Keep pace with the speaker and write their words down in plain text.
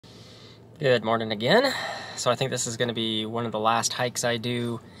Good morning again. So I think this is going to be one of the last hikes I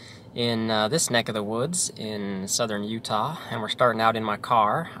do in this neck of the woods in southern Utah, and we're starting out in my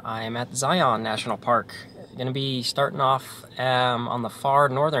car. I am at Zion National Park. Going to be starting off on the far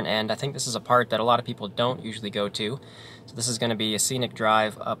northern end. I think this is a part that a lot of people don't usually go to. So this is going to be a scenic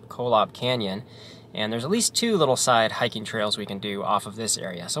drive up Kolob Canyon, and there's at least two little side hiking trails we can do off of this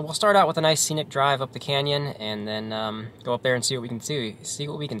area. So we'll start out with a nice scenic drive up the canyon, and then go up there and see what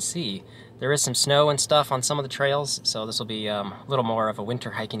we can see. There is some snow and stuff on some of the trails, so this will be a little more of a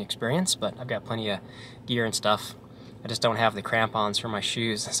winter hiking experience, but I've got plenty of gear and stuff. I just don't have the crampons for my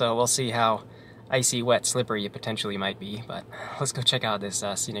shoes, so we'll see how icy, wet, slippery it potentially might be, but let's go check out this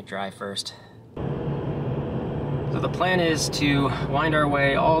scenic drive first. So the plan is to wind our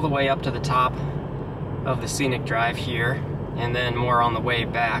way all the way up to the top of the scenic drive here, and then more on the way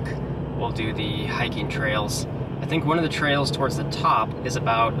back we'll do the hiking trails. I think one of the trails towards the top is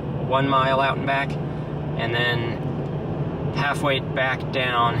about 1 mile out and back, and then halfway back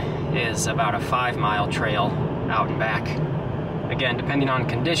down is about a 5-mile trail out and back. Again, depending on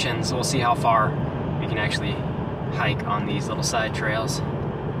conditions, we'll see how far we can actually hike on these little side trails.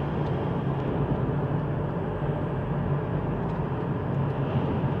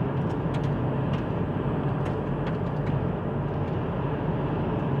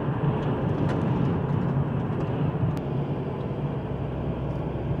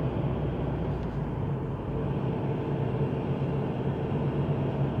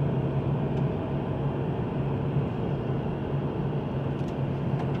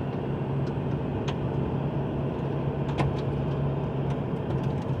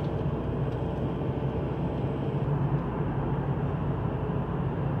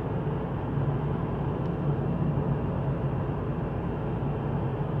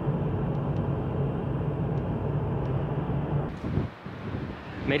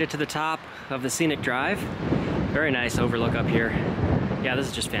 Made it to the top of the scenic drive. Very nice overlook up here. Yeah, this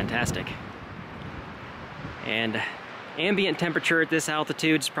is just fantastic. And ambient temperature at this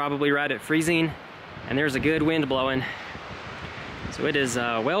altitude is probably right at freezing, and there's a good wind blowing. So it is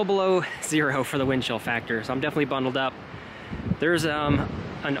well below 0 for the wind chill factor, so I'm definitely bundled up. There's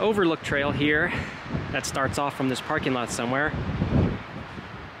an overlook trail here that starts off from this parking lot somewhere.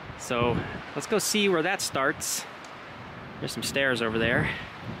 So let's go see where that starts. There's some stairs over there.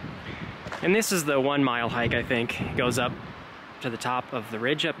 And this is the 1 mile hike, I think. It goes up to the top of the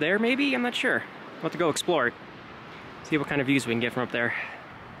ridge up there, maybe? I'm not sure. We'll have to go explore it. See what kind of views we can get from up there.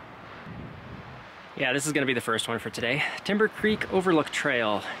 Yeah, this is gonna be the first one for today. Timber Creek Overlook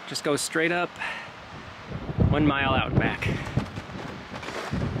Trail. Just goes straight up 1 mile out and back.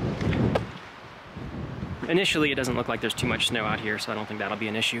 Initially, it doesn't look like there's too much snow out here, so I don't think that'll be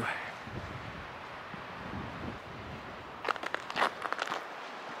an issue.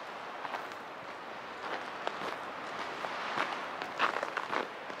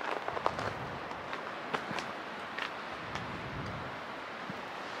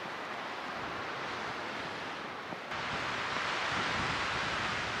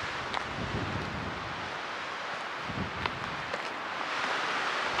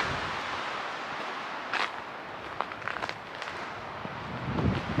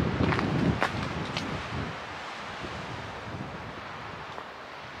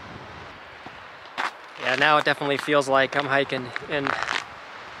 Yeah, now it definitely feels like I'm hiking in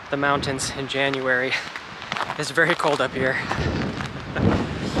the mountains in January. It's very cold up here.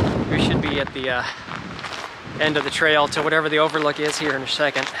 We should be at the end of the trail to whatever the overlook is here in a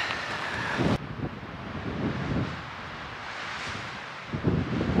second.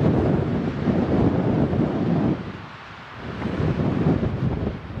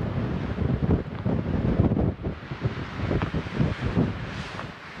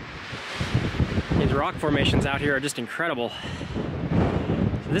 Rock formations out here are just incredible.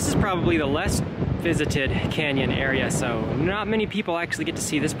 So this is probably the less visited canyon area, so not many people actually get to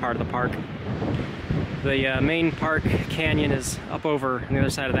see this part of the park. The main park canyon is up over on the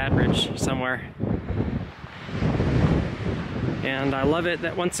other side of that ridge somewhere. And I love it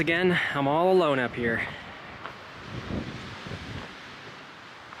that once again I'm all alone up here.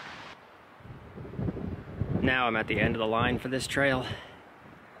 Now I'm at the end of the line for this trail.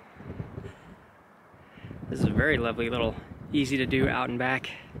 This is a very lovely little, easy to do out and back.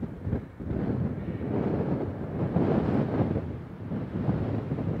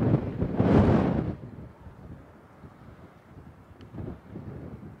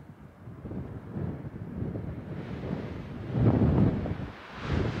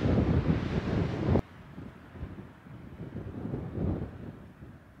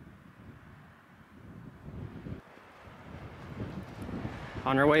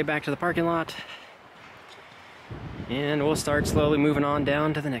 on our way back to the parking lot. And we'll start slowly moving on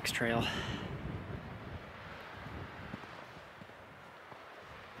down to the next trail.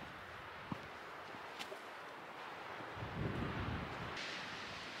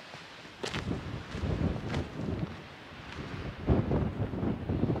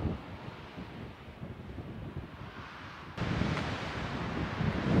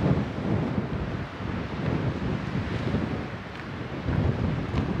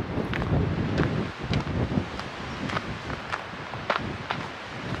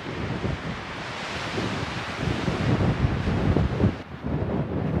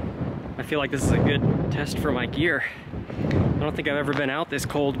 I feel like this is a good test for my gear. I don't think I've ever been out this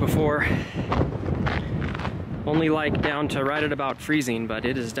cold before. Only like down to right at about freezing, but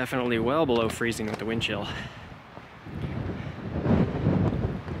it is definitely well below freezing with the wind chill.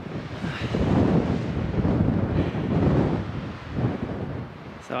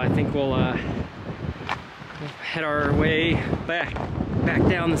 So I think we'll head our way back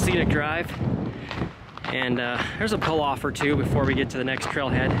down the scenic drive. And there's a pull-off or two before we get to the next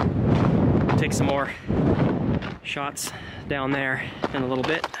trailhead. Take some more shots down there in a little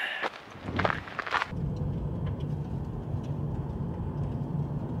bit.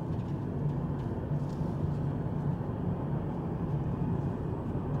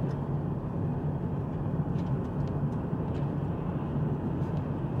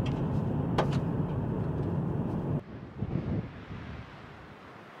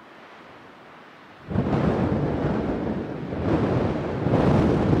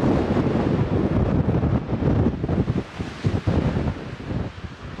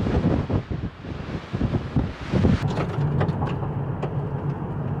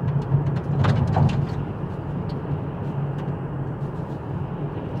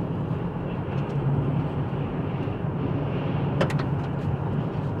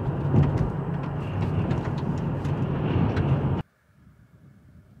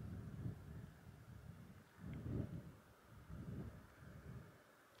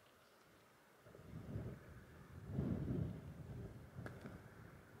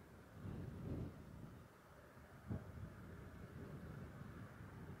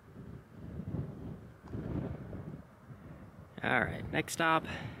 All right, next stop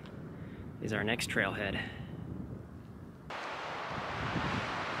is our next trailhead.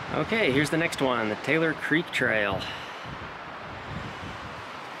 Okay, here's the next one, the Taylor Creek Trail.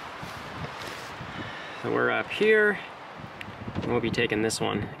 So we're up here, and we'll be taking this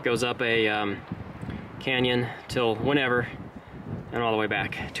one. It goes up a canyon till whenever, and all the way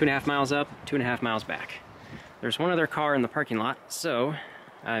back. 2.5 miles up, 2.5 miles back. There's one other car in the parking lot, so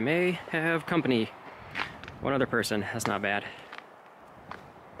I may have company. One other person, that's not bad.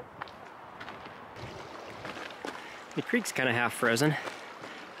 The creek's kind of half frozen.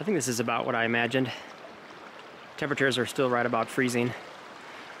 I think this is about what I imagined. Temperatures are still right about freezing.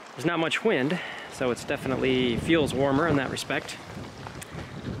 There's not much wind, so it's definitely feels warmer in that respect.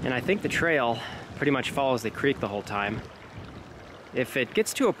 And I think the trail pretty much follows the creek the whole time. If it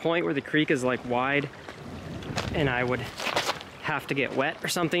gets to a point where the creek is like wide and I would have to get wet or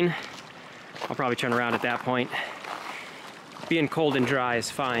something, I'll probably turn around at that point. Being cold and dry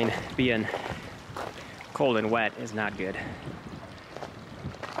is fine. Being cold and wet is not good.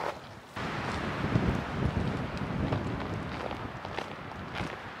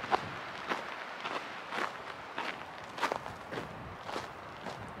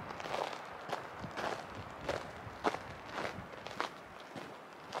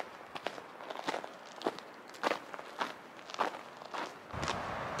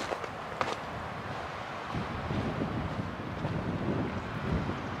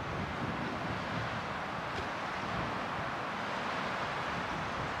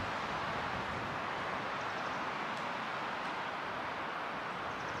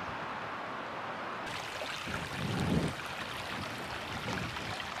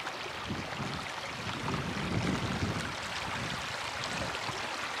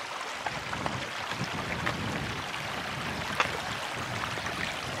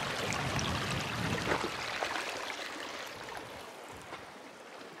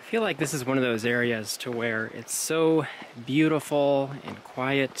 I feel like this is one of those areas to where it's so beautiful and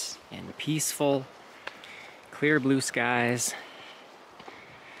quiet and peaceful, clear blue skies,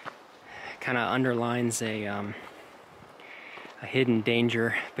 kind of underlines a hidden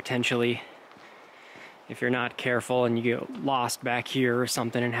danger potentially. If you're not careful and you get lost back here or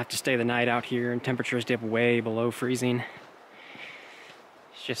something and have to stay the night out here and temperatures dip way below freezing,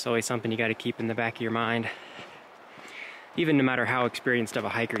 it's just always something you got to keep in the back of your mind. Even no matter how experienced of a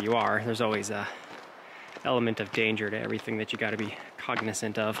hiker you are, there's always a element of danger to everything that you got to be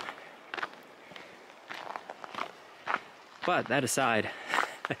cognizant of. But that aside,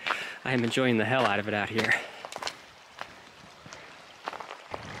 I am enjoying the hell out of it out here.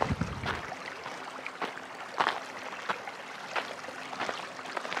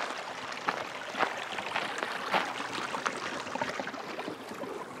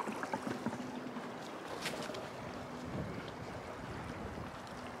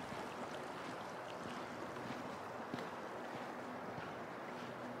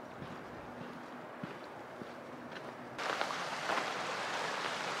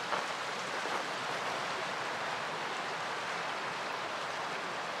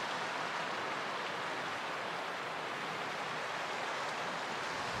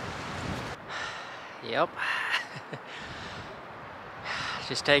 Yep.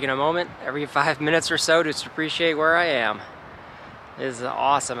 Just taking a moment every 5 minutes or so to just appreciate where I am. It is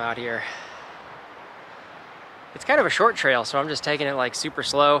awesome out here. It's kind of a short trail, so I'm just taking it like super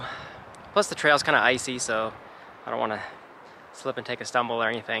slow. Plus the trail's kind of icy, so I don't want to slip and take a stumble or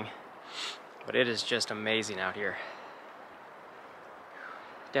anything. But it is just amazing out here.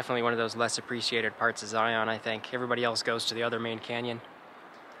 Definitely one of those less appreciated parts of Zion, I think. Everybody else goes to the other main canyon.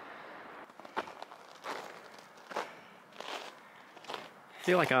 I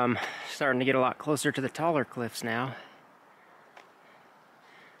feel like I'm starting to get a lot closer to the taller cliffs now.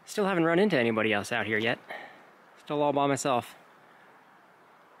 Still haven't run into anybody else out here yet. Still all by myself.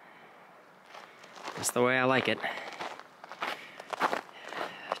 That's the way I like it.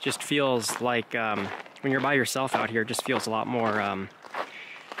 It just feels like when you're by yourself out here, it just feels a lot more, I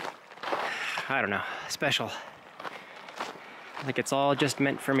don't know, special. Like it's all just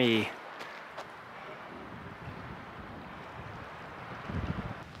meant for me.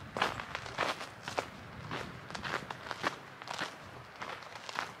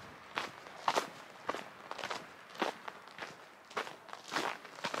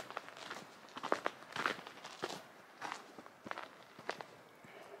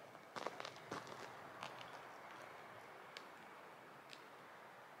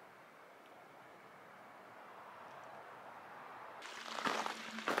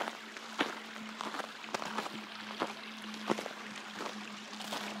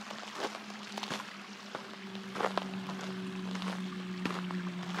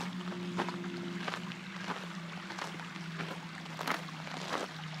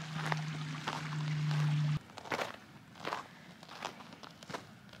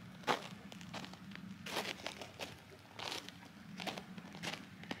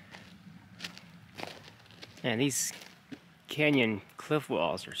 And these canyon cliff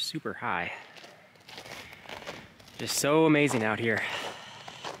walls are super high. Just so amazing out here.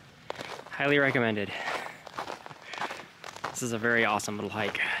 Highly recommended. This is a very awesome little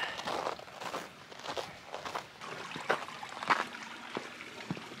hike.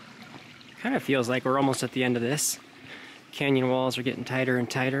 Kind of feels like we're almost at the end of this. Canyon walls are getting tighter and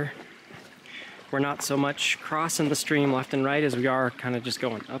tighter. We're not so much crossing the stream left and right as we are kind of just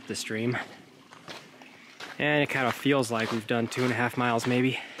going up the stream. And it kind of feels like we've done 2.5 miles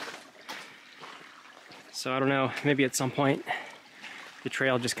maybe. So I don't know, maybe at some point the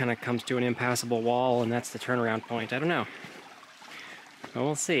trail just kind of comes to an impassable wall and that's the turnaround point. I don't know. Well,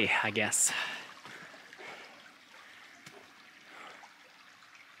 we'll see, I guess.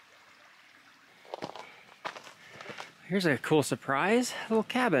 Here's a cool surprise, a little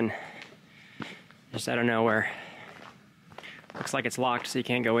cabin. Just out of nowhere. Looks like it's locked so you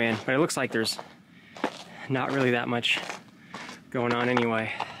can't go in, but it looks like there's not really that much going on anyway.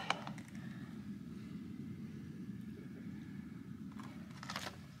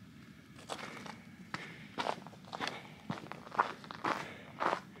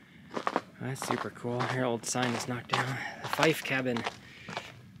 That's super cool. Your old sign is knocked down. The Fife Cabin,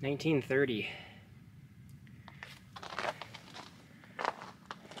 1930.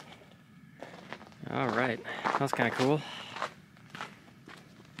 All right, that's kind of cool.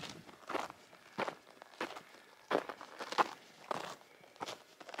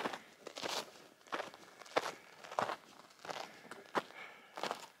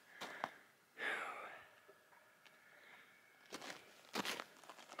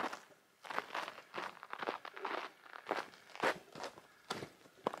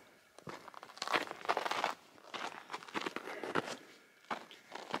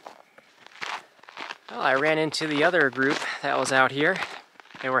 Well, I ran into the other group that was out here.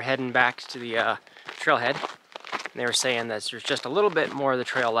 They were heading back to the trailhead. And they were saying that there's just a little bit more of the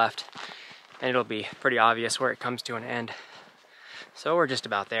trail left, and it'll be pretty obvious where it comes to an end. So we're just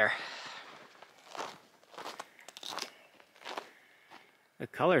about there. The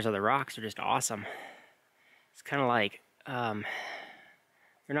colors of the rocks are just awesome. kind of like they're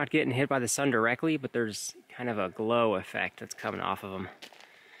not getting hit by the sun directly, but there's kind of a glow effect that's coming off of them.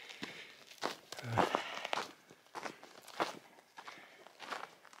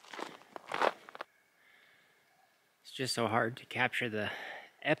 It's just so hard to capture the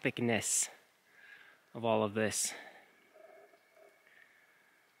epicness of all of this.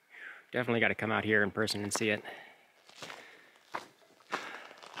 Definitely got to come out here in person and see it.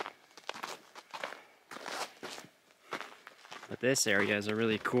 But this area is a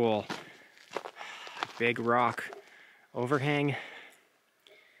really cool big rock overhang.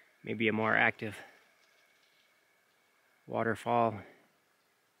 Maybe a more active waterfall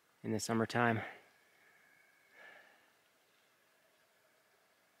in the summertime.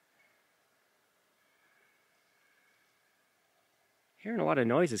 Hearing a lot of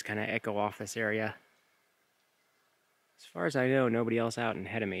noises kind of echo off this area. As far as I know, nobody else out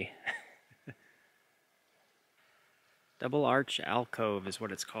ahead of me. Double Arch Alcove is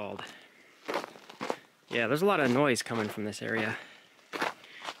what it's called. Yeah, there's a lot of noise coming from this area.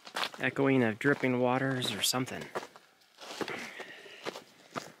 Echoing of dripping waters or something.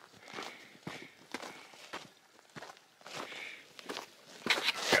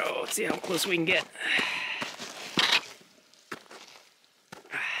 Oh, let's see how close we can get.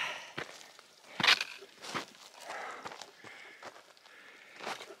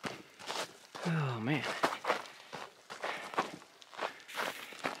 Oh, man.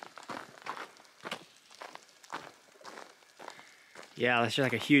 Yeah, that's just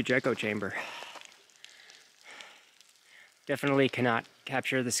like a huge echo chamber. Definitely cannot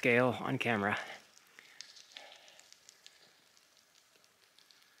capture the scale on camera.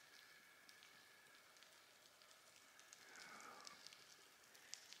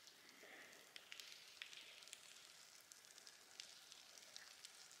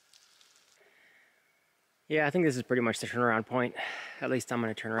 Yeah, I think this is pretty much the turnaround point. At least I'm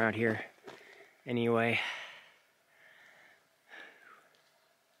going to turn around here anyway.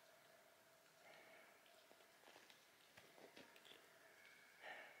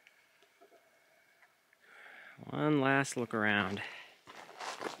 One last look around.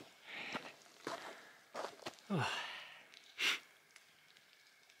 Oh.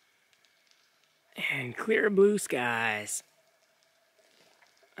 And clear blue skies.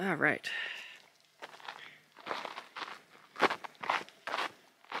 All right.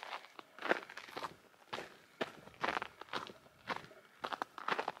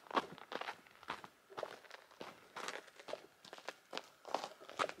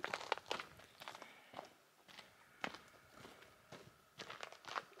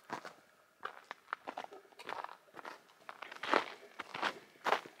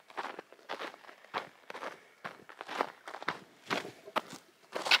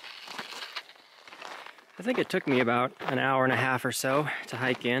 I think it took me about an hour and a half or so to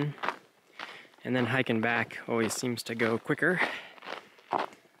hike in, and then hiking back always seems to go quicker.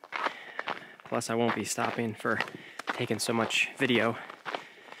 Plus I won't be stopping for taking so much video,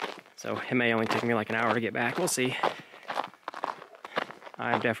 so it may only take me like an hour to get back. We'll see.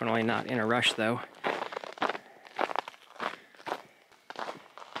 I'm definitely not in a rush though.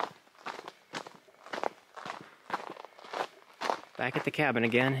 Back at the cabin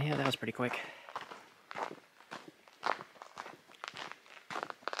again. Yeah, that was pretty quick.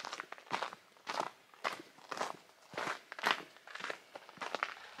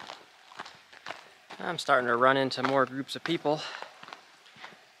 I'm starting to run into more groups of people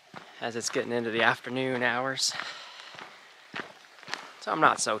as it's getting into the afternoon hours. So I'm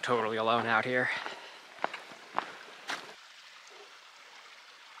not so totally alone out here.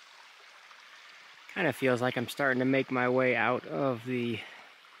 Kind of feels like I'm starting to make my way out of the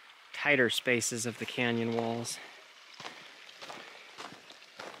tighter spaces of the canyon walls.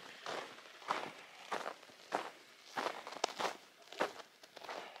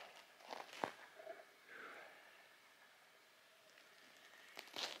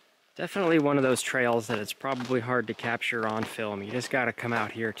 Definitely one of those trails that it's probably hard to capture on film. You just got to come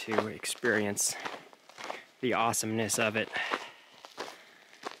out here to experience the awesomeness of it.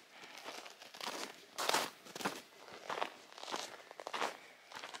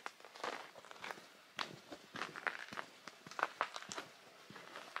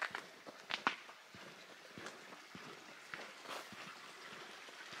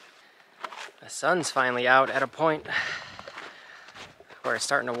 The sun's finally out at a point where it's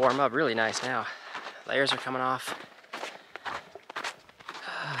starting to warm up really nice now. Layers are coming off.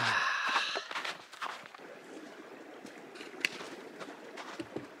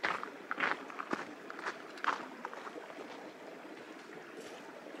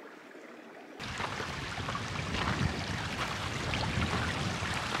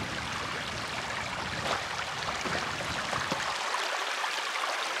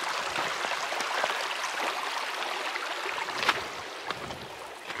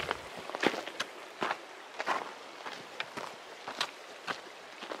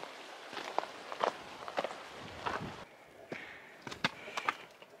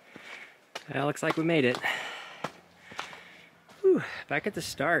 Well, looks like we made it. Whew, back at the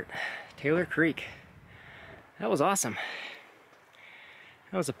start, Taylor Creek. That was awesome.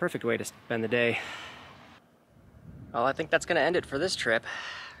 That was a perfect way to spend the day. Well, I think that's gonna end it for this trip.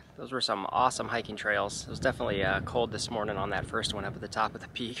 Those were some awesome hiking trails. It was definitely cold this morning on that first one up at the top of the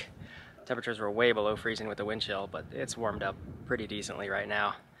peak. Temperatures were way below freezing with the wind chill, but it's warmed up pretty decently right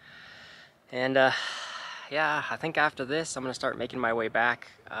now. And yeah, I think after this I'm gonna start making my way back.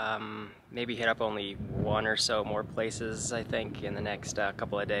 Maybe hit up only one or so more places, I think, in the next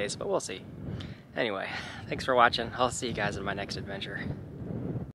couple of days, but we'll see. Anyway, thanks for watching. I'll see you guys in my next adventure.